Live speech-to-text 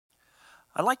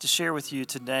I'd like to share with you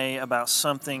today about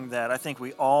something that I think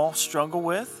we all struggle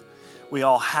with. We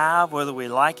all have, whether we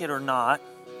like it or not.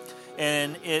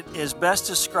 And it is best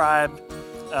described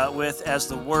with as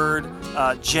the word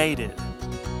jaded.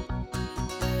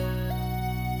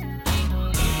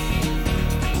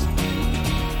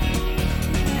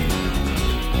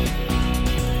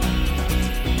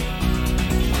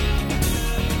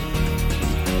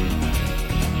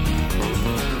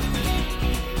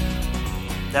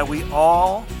 That we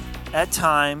all, at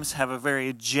times, have a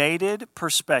very jaded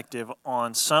perspective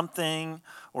on something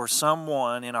or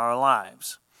someone in our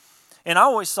lives. And I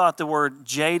always thought the word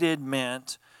jaded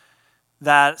meant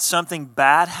that something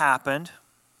bad happened,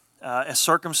 a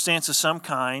circumstance of some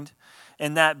kind,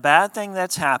 and that bad thing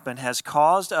that's happened has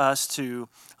caused us to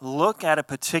look at a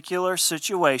particular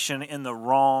situation in the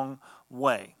wrong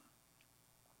way.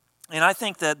 And I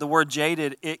think that the word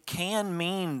jaded, it can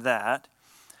mean that,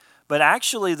 but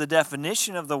actually the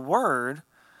definition of the word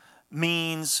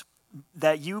means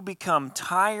that you become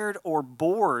tired or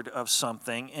bored of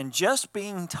something, and just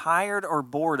being tired or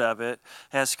bored of it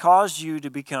has caused you to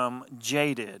become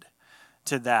jaded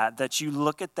to that you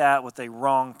look at that with a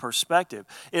wrong perspective.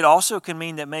 It also can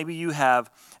mean that maybe you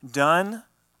have done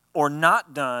or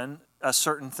not done a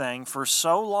certain thing for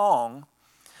so long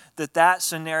that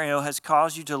scenario has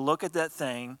caused you to look at that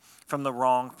thing from the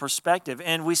wrong perspective.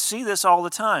 And we see this all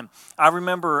the time. I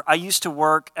remember I used to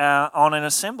work on an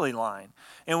assembly line.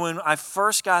 And when I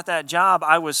first got that job,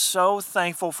 I was so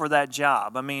thankful for that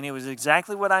job. I mean, it was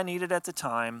exactly what I needed at the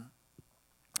time,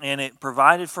 and it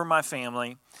provided for my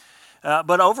family.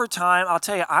 But over time, I'll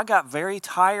tell you, I got very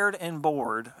tired and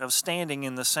bored of standing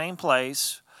in the same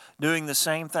place, doing the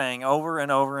same thing over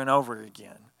and over and over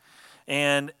again.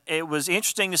 And it was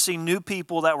interesting to see new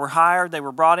people that were hired, they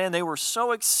were brought in, they were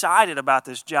so excited about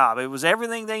this job. It was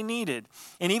everything they needed.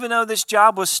 And even though this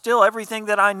job was still everything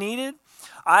that I needed,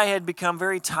 I had become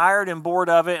very tired and bored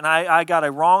of it, and I got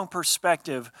a wrong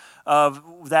perspective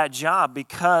of that job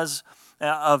because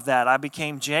of that. I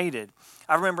became jaded.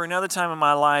 I remember another time in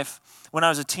my life when I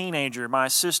was a teenager, my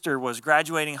sister was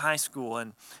graduating high school,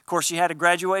 and of course she had a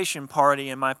graduation party,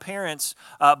 and my parents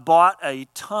bought a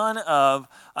ton of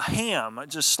ham,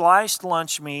 just sliced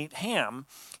lunch meat ham,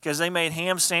 because they made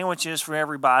ham sandwiches for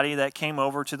everybody that came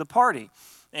over to the party.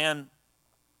 And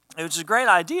it was a great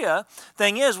idea.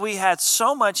 Thing is, we had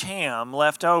so much ham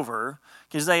left over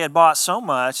because they had bought so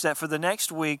much that for the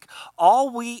next week, all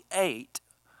we ate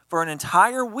for an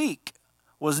entire week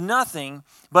was nothing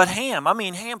but ham. I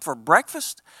mean, ham for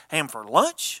breakfast, ham for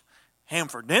lunch, ham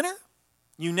for dinner,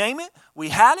 you name it, we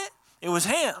had it. It was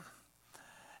ham.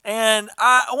 And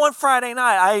one Friday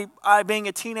night, I being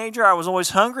a teenager, I was always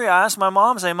hungry. I asked my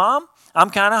mom, say, Mom, I'm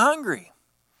kind of hungry.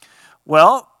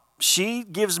 Well, she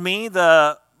gives me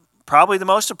probably the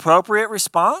most appropriate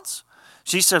response.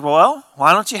 She said, well,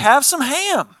 why don't you have some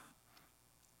ham?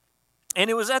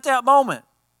 And it was at that moment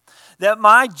that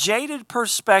my jaded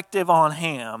perspective on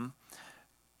ham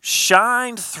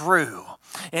shined through.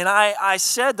 And I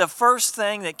said the first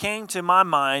thing that came to my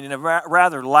mind in a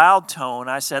rather loud tone.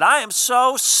 I said, I am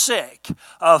so sick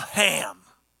of ham.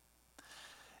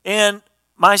 And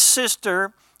my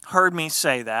sister heard me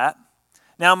say that.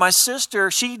 Now, my sister,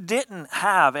 she didn't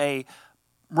have a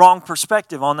wrong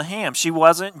perspective on the ham. She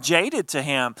wasn't jaded to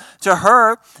ham. To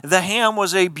her, the ham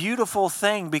was a beautiful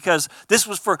thing because this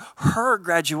was for her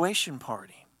graduation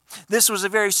party. This was a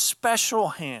very special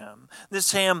ham.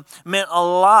 This ham meant a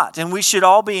lot, and we should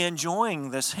all be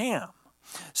enjoying this ham.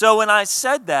 So when I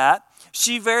said that,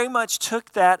 she very much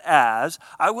took that as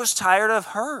I was tired of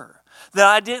her, that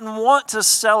I didn't want to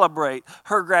celebrate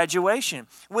her graduation,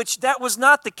 which that was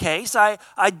not the case. I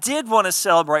did want to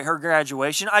celebrate her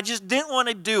graduation. I just didn't want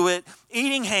to do it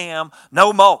eating ham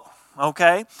no more,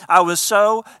 okay? I was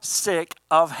so sick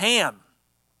of ham.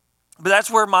 But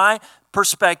that's where my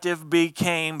perspective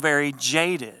became very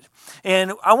jaded.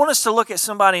 And I want us to look at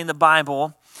somebody in the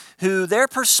Bible who their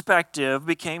perspective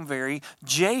became very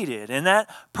jaded. And that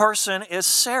person is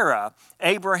Sarah,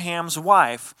 Abraham's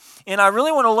wife. And I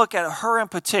really want to look at her in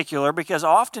particular because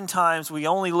oftentimes we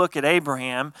only look at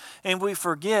Abraham and we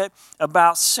forget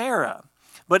about Sarah.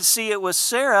 But see, it was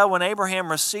Sarah, when Abraham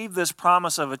received this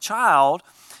promise of a child,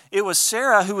 it was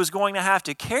Sarah who was going to have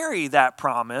to carry that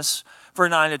promise for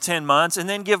 9 to 10 months and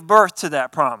then give birth to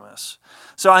that promise.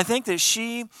 So I think that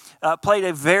she played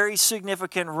a very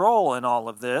significant role in all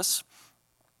of this.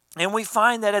 And we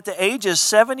find that at the age of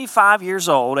 75 years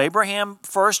old, Abraham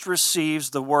first receives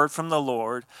the word from the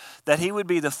Lord that he would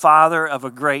be the father of a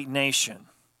great nation.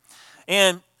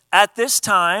 And at this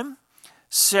time,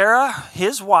 Sarah,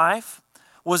 his wife,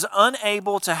 was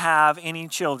unable to have any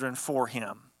children for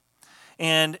him.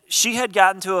 And she had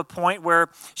gotten to a point where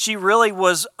she really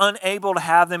was unable to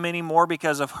have them anymore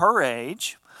because of her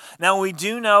age. Now, we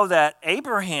do know that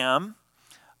Abraham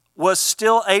was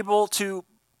still able to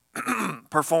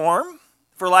perform,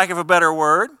 for lack of a better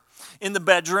word, in the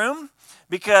bedroom,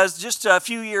 because just a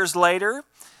few years later,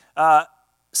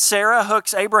 Sarah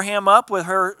hooks Abraham up with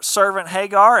her servant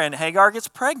Hagar, and Hagar gets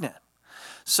pregnant.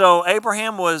 So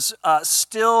Abraham was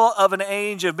still of an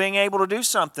age of being able to do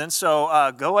something,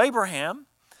 so go Abraham.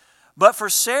 But for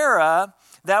Sarah,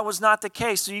 that was not the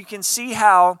case. So you can see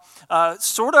how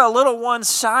sort of a little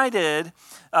one-sided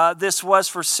this was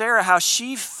for Sarah, how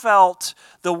she felt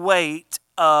the weight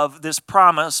of this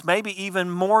promise, maybe even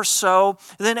more so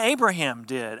than Abraham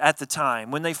did at the time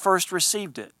when they first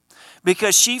received it.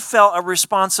 Because she felt a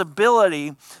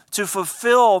responsibility to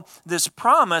fulfill this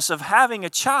promise of having a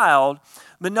child,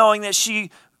 but knowing that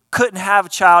she couldn't have a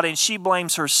child and she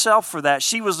blames herself for that.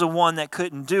 She was the one that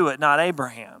couldn't do it, not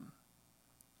Abraham.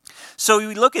 So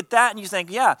you look at that and you think,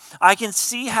 yeah, I can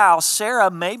see how Sarah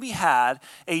maybe had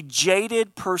a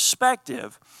jaded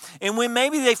perspective. And when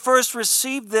maybe they first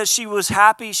received this, she was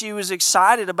happy, she was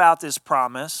excited about this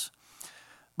promise.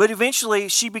 But eventually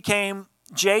she became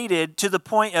jaded to the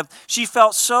point of she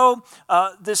felt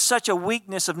such a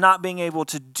weakness of not being able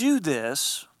to do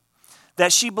this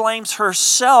that she blames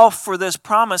herself for this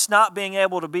promise not being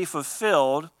able to be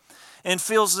fulfilled, and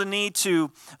feels the need to,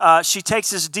 she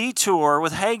takes this detour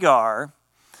with Hagar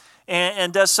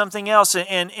and does something else.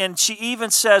 And she even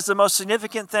says the most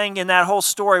significant thing in that whole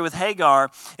story with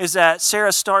Hagar is that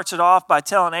Sarah starts it off by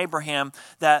telling Abraham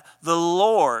that the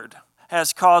Lord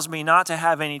has caused me not to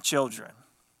have any children.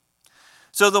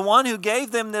 So the one who gave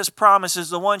them this promise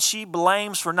is the one she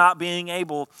blames for not being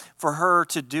able for her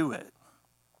to do it.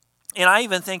 And I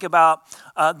even think about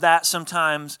that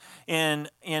sometimes in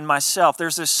myself.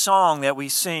 There's this song that we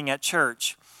sing at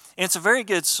church. And it's a very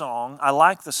good song. I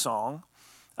like the song.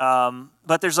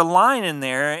 But there's a line in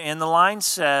there, and the line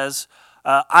says,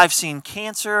 I've seen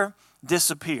cancer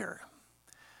disappear.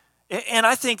 And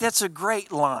I think that's a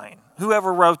great line.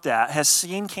 Whoever wrote that has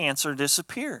seen cancer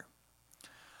disappear.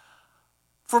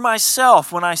 For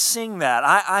myself, when I sing that,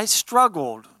 I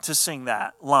struggled to sing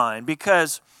that line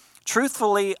because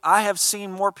truthfully, I have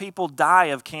seen more people die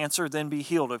of cancer than be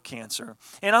healed of cancer.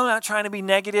 And I'm not trying to be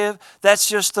negative. That's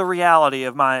just the reality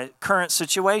of my current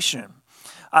situation.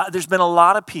 There's been a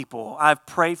lot of people I've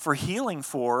prayed for healing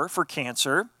for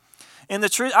cancer. And the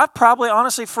truth, I've probably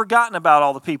honestly forgotten about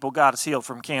all the people God has healed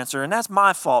from cancer, and that's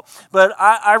my fault. But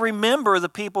I remember the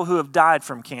people who have died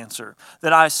from cancer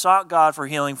that I sought God for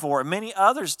healing for, and many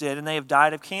others did, and they have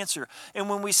died of cancer. And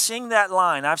when we sing that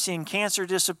line, I've seen cancer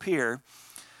disappear,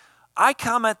 I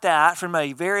come at that from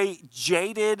a very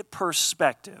jaded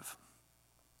perspective.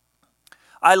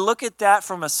 I look at that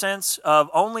from a sense of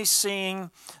only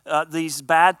seeing these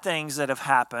bad things that have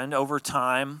happened over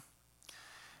time,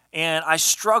 and I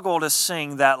struggle to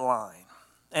sing that line.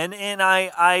 And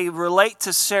I relate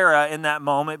to Sarah in that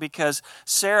moment because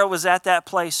Sarah was at that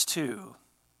place too.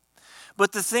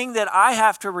 But the thing that I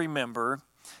have to remember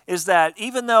is that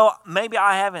even though maybe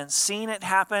I haven't seen it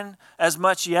happen as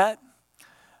much yet,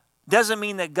 doesn't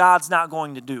mean that God's not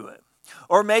going to do it.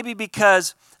 Or maybe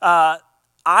because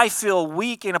I feel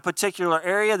weak in a particular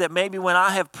area, that maybe when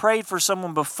I have prayed for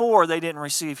someone before they didn't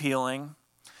receive healing,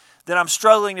 that I'm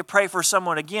struggling to pray for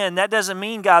someone again. That doesn't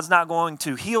mean God's not going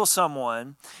to heal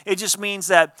someone. It just means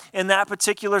that in that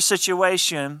particular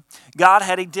situation, God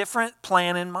had a different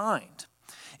plan in mind.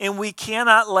 And we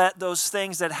cannot let those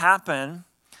things that happen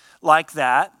like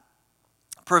that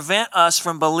prevent us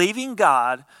from believing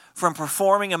God from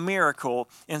performing a miracle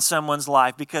in someone's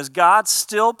life, because God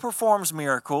still performs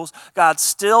miracles. God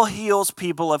still heals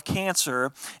people of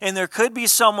cancer. And there could be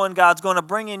someone God's going to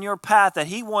bring in your path that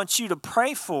He wants you to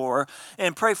pray for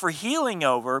and pray for healing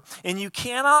over. And you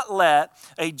cannot let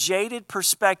a jaded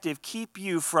perspective keep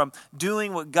you from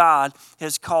doing what God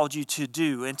has called you to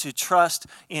do and to trust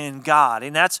in God.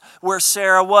 And that's where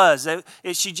Sarah was.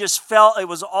 She just felt it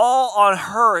was all on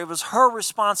her. It was her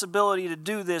responsibility to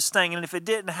do this thing. And if it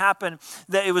didn't happen,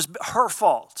 that it was her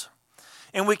fault.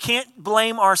 And we can't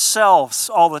blame ourselves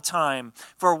all the time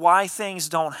for why things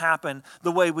don't happen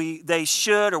the way they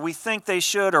should, or we think they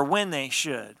should, or when they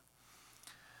should.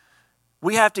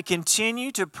 We have to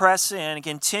continue to press in and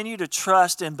continue to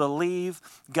trust and believe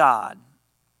God.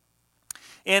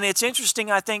 And it's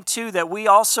interesting, I think, too, that we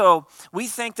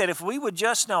think that if we would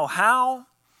just know how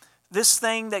this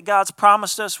thing that God's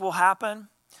promised us will happen,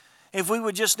 if we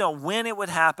would just know when it would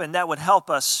happen, that would help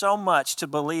us so much to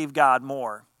believe God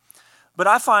more. But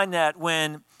I find that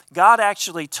when God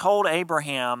actually told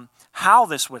Abraham how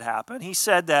this would happen. He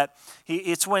said that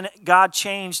it's when God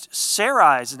changed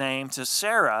Sarai's name to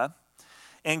Sarah,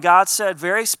 and God said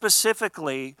very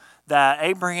specifically that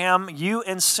Abraham, you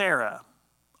and Sarah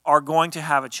are going to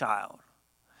have a child.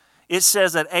 It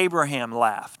says that Abraham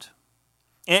laughed.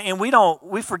 And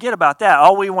we forget about that.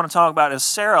 All we want to talk about is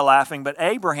Sarah laughing, but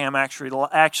Abraham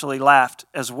actually laughed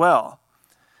as well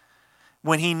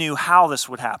when he knew how this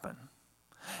would happen.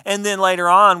 And then later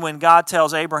on, when God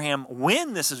tells Abraham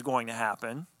when this is going to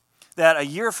happen, that a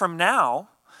year from now,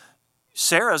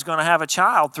 Sarah is going to have a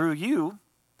child through you,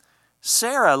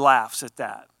 Sarah laughs at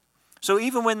that. So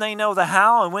even when they know the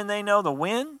how and when they know the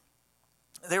when,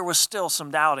 there was still some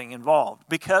doubting involved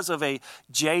because of a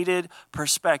jaded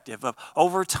perspective of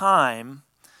over time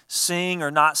seeing or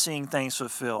not seeing things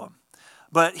fulfilled.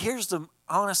 But here's the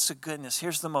honest to goodness,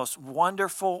 here's the most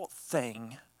wonderful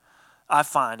thing I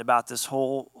find about this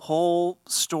whole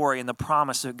story and the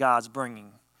promise that God's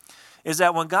bringing is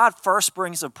that when God first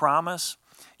brings a promise,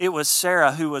 it was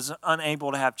Sarah who was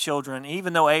unable to have children,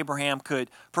 even though Abraham could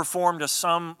perform to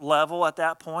some level at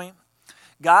that point.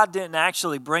 God didn't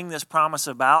actually bring this promise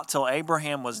about till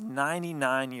Abraham was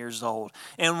 99 years old.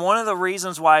 And one of the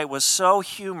reasons why it was so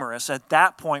humorous at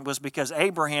that point was because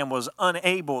Abraham was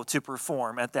unable to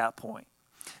perform at that point.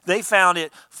 They found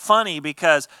it funny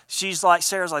because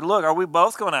Sarah's like, look, are we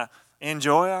both going to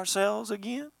enjoy ourselves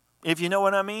again? If you know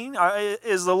what I mean.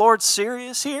 Is the Lord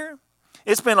serious here?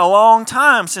 It's been a long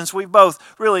time since we've both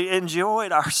really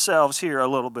enjoyed ourselves here a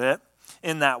little bit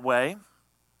in that way.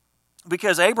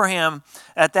 Because Abraham,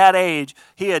 at that age,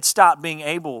 he had stopped being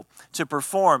able to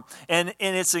perform. And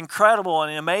it's incredible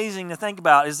and amazing to think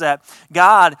about is that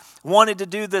God wanted to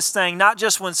do this thing not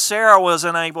just when Sarah was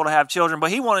unable to have children,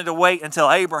 but he wanted to wait until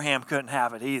Abraham couldn't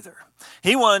have it either.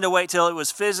 He wanted to wait till it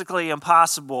was physically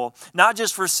impossible, not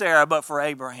just for Sarah, but for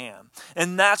Abraham.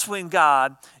 And that's when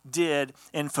God did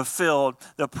and fulfilled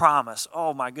the promise.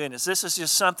 Oh my goodness, this is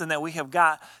just something that we have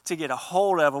got to get a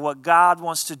hold of what God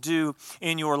wants to do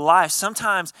in your life.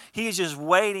 Sometimes he is just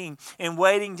waiting and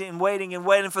waiting and waiting and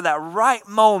waiting for that right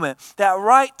moment, that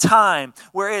right time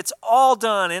where it's all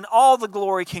done and all the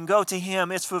glory can go to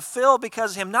him. It's fulfilled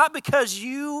because of him, not because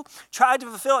you tried to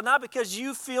fulfill it, not because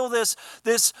you feel this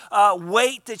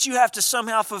weight that you have to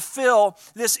somehow fulfill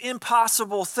this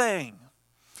impossible thing.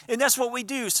 And that's what we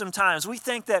do sometimes. We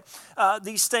think that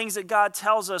these things that God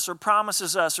tells us or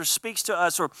promises us or speaks to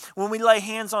us, or when we lay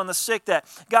hands on the sick, that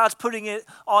God's putting it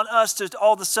on us to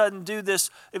all of a sudden do this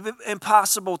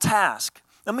impossible task.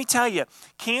 Let me tell you,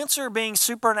 cancer being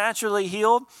supernaturally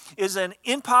healed is an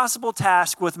impossible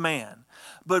task with man,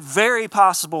 but very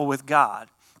possible with God.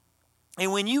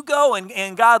 And when you go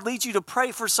and God leads you to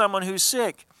pray for someone who's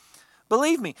sick,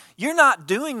 believe me, you're not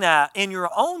doing that in your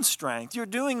own strength. You're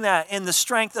doing that in the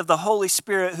strength of the Holy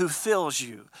Spirit who fills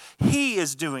you. He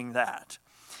is doing that.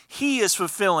 He is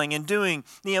fulfilling and doing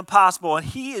the impossible. And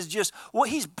he is just,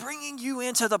 he's bringing you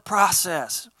into the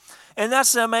process. And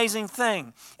that's the amazing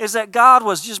thing, is that God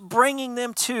was just bringing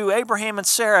them to Abraham and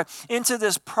Sarah into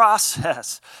this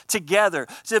process together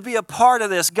to be a part of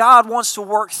this. God wants to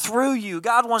work through you.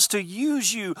 God wants to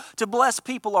use you to bless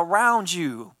people around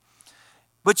you.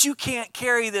 But you can't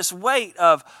carry this weight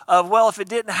of well, if it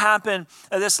didn't happen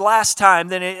this last time,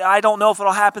 then I don't know if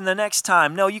it'll happen the next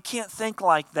time. No, you can't think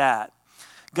like that.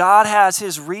 God has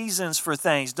his reasons for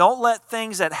things. Don't let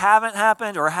things that haven't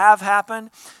happened or have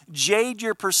happened jade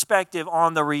your perspective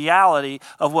on the reality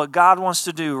of what God wants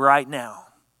to do right now.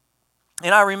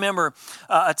 And I remember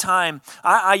a time,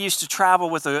 I used to travel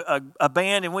with a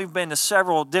band, and we've been to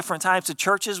several different types of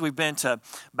churches. We've been to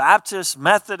Baptist,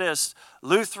 Methodist,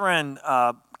 Lutheran,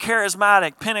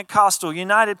 Charismatic, Pentecostal,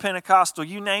 United Pentecostal,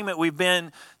 you name it, we've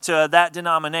been to that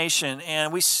denomination.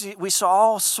 And we saw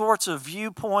all sorts of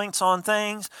viewpoints on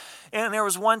things. And there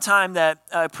was one time that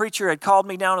a preacher had called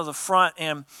me down to the front,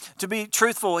 and to be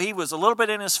truthful, he was a little bit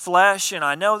in his flesh, and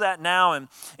I know that now, and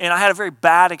I had a very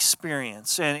bad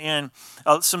experience, and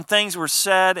some things were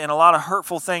said, and a lot of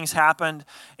hurtful things happened,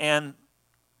 and,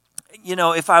 you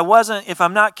know, if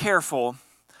I'm not careful,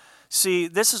 see,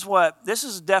 this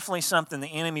is definitely something the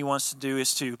enemy wants to do,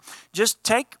 is to just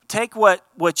take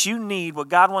what you need, what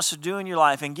God wants to do in your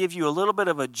life, and give you a little bit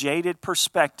of a jaded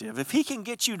perspective. If he can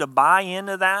get you to buy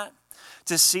into that,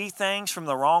 to see things from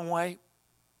the wrong way,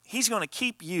 he's going to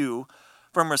keep you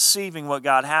from receiving what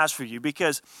God has for you.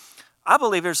 Because I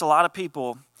believe there's a lot of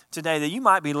people today that you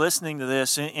might be listening to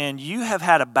this and you have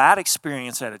had a bad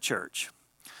experience at a church.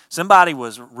 Somebody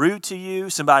was rude to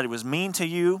you. Somebody was mean to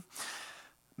you.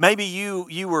 Maybe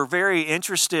you were very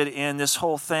interested in this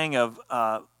whole thing of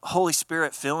Holy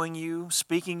Spirit filling you,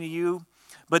 speaking to you,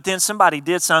 but then somebody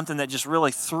did something that just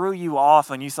really threw you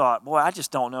off, and you thought, boy, I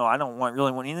just don't know. I don't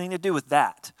really want anything to do with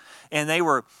that. And they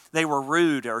were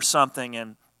rude or something,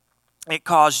 and it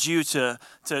caused you to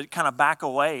kind of back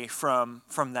away from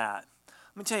that.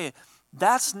 Let me tell you,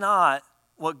 that's not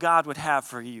what God would have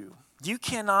for you. You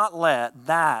cannot let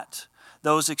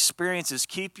those experiences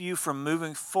keep you from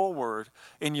moving forward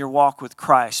in your walk with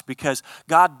Christ, because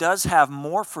God does have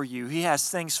more for you. He has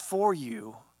things for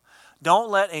you.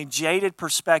 Don't let a jaded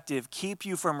perspective keep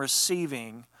you from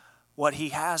receiving what He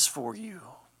has for you.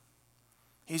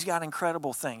 He's got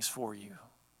incredible things for you.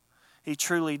 He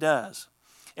truly does.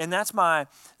 And that's my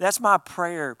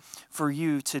prayer for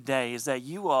you today, is that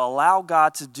you will allow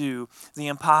God to do the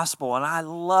impossible. And I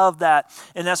love that.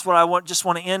 And that's what I just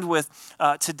want to end with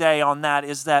today on that,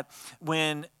 is that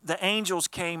when the angels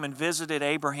came and visited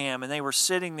Abraham, and they were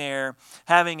sitting there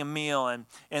having a meal,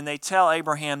 and they tell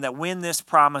Abraham that when this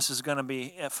promise is going to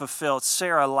be fulfilled,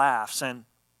 Sarah laughs. And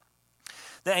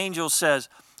the angel says,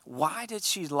 why did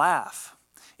she laugh?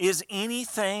 Is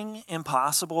anything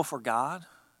impossible for God?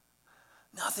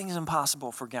 Nothing is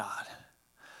impossible for God.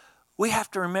 We have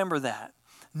to remember that.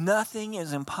 Nothing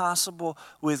is impossible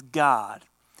with God.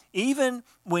 Even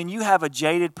when you have a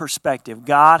jaded perspective,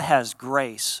 God has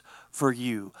grace for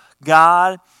you.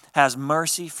 God has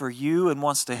mercy for you and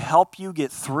wants to help you get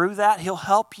through that. He'll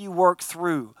help you work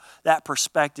through that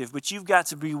perspective, but you've got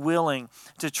to be willing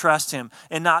to trust Him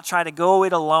and not try to go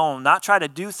it alone, not try to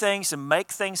do things and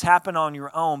make things happen on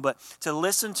your own, but to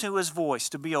listen to His voice,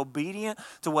 to be obedient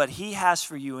to what He has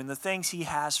for you and the things He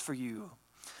has for you.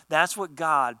 That's what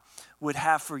God would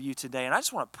have for you today. And I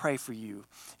just want to pray for you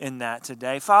in that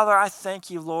today. Father, I thank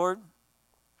you, Lord,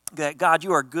 that God,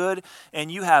 you are good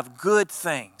and you have good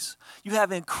things. You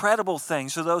have incredible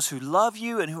things for those who love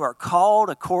you and who are called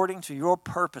according to your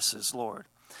purposes, Lord.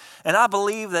 And I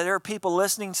believe that there are people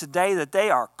listening today that they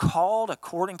are called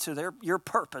according to your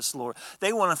purpose, Lord.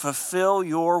 They want to fulfill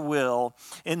your will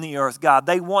in the earth, God.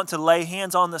 They want to lay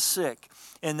hands on the sick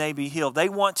and they be healed. They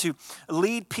want to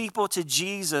lead people to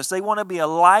Jesus. They want to be a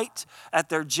light at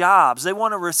their jobs. They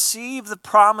want to receive the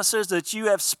promises that you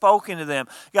have spoken to them.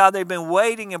 God, they've been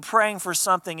waiting and praying for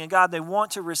something, and God, they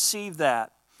want to receive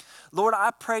that. Lord,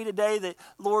 I pray today that,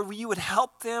 Lord, you would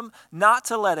help them not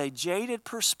to let a jaded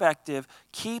perspective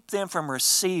keep them from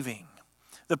receiving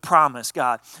the promise,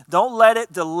 God. Don't let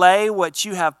it delay what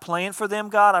you have planned for them,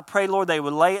 God. I pray, Lord, they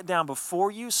would lay it down before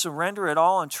you, surrender it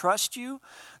all, and trust you.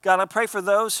 God, I pray for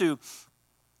those who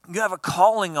you have a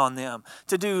calling on them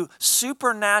to do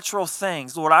supernatural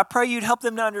things. Lord, I pray you'd help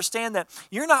them to understand that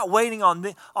you're not waiting on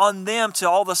them to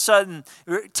all of a sudden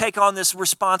take on this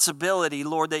responsibility,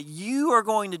 Lord, that you are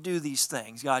going to do these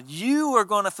things. God, you are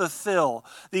going to fulfill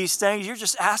these things. You're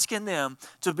just asking them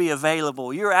to be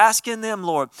available. You're asking them,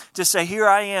 Lord, to say, here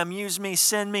I am, use me,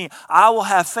 send me. I will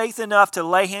have faith enough to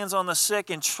lay hands on the sick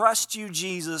and trust you,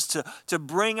 Jesus, to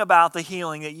bring about the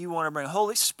healing that you want to bring.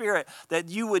 Holy Spirit, that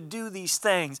you would do these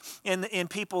things in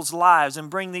people's lives and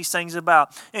bring these things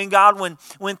about. And God,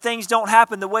 when things don't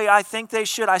happen the way I think they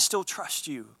should, I still trust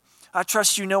you. I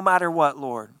trust you no matter what,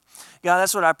 Lord. God,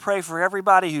 that's what I pray for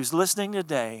everybody who's listening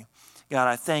today. God,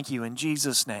 I thank you in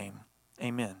Jesus' name.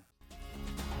 Amen.